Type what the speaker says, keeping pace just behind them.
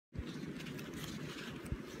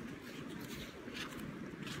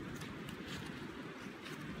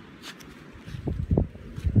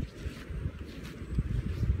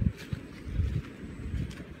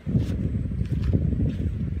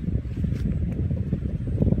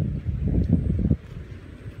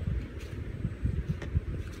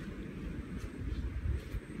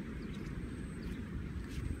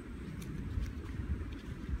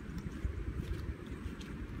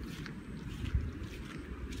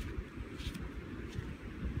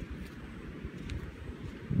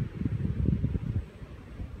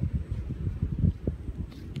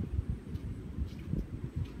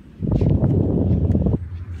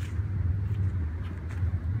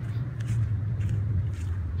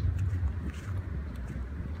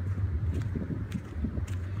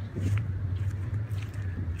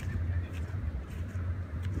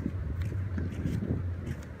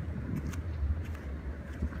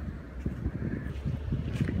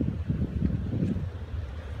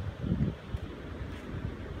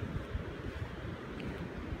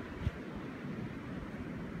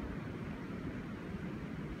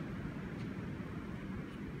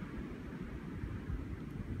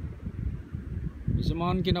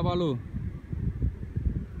Zaman Kinabalu.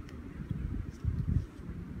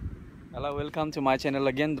 Hello, welcome to my channel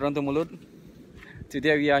again, DroneTumulud.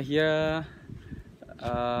 Today we are here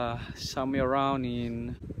somewhere around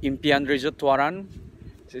in Mimpian Resort, Tuaran.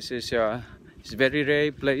 This is it's very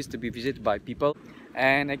rare place to be visited by people.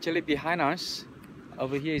 And actually behind us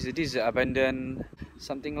over here is abandoned,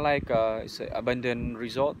 something like it's an abandoned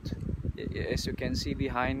resort, as you can see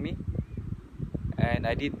behind me. And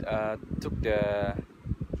I did took the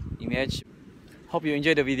image. Hope you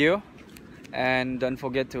enjoy the video, and don't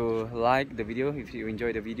forget to like the video. If you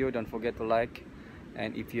enjoy the video, don't forget to like.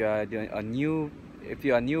 And if you are new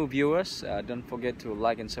viewers, don't forget to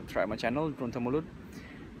like and subscribe my channel DroneTumulud,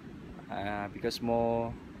 because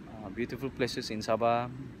more beautiful places in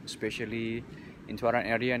Sabah, especially in Tuaran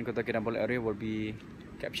area and Kota Kinabalu area, will be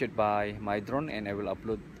captured by my drone, and I will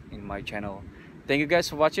upload in my channel. Thank you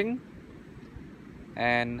guys for watching,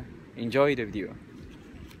 and enjoy the video.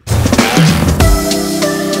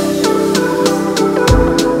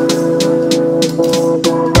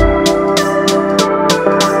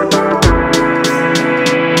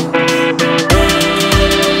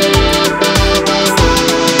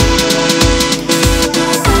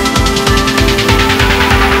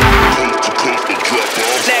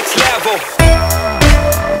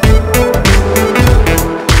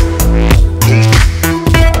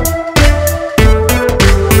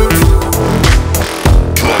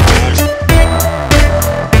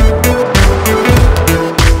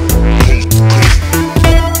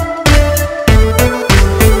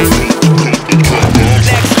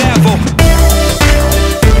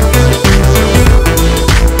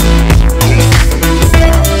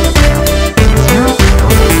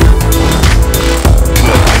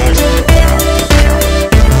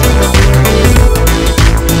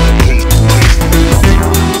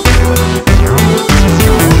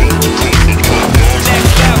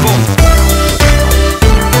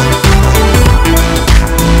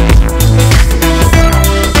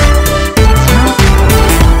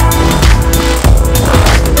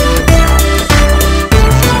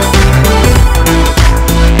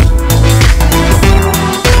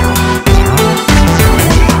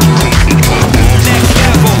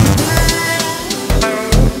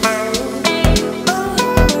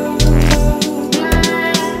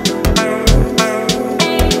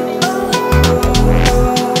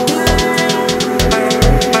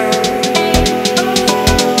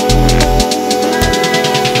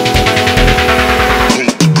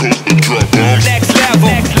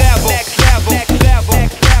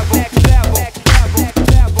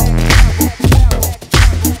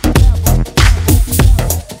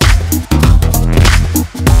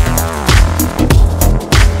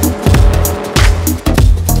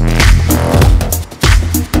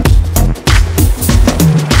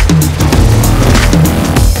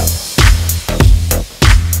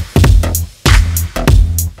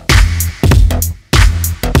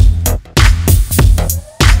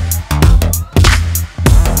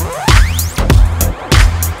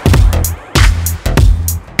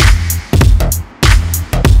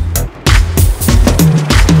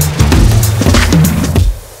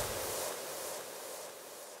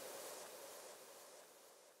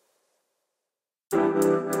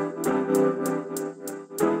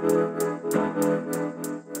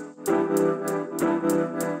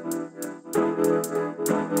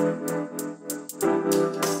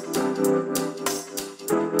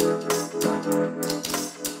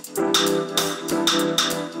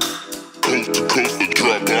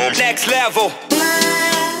 Next level.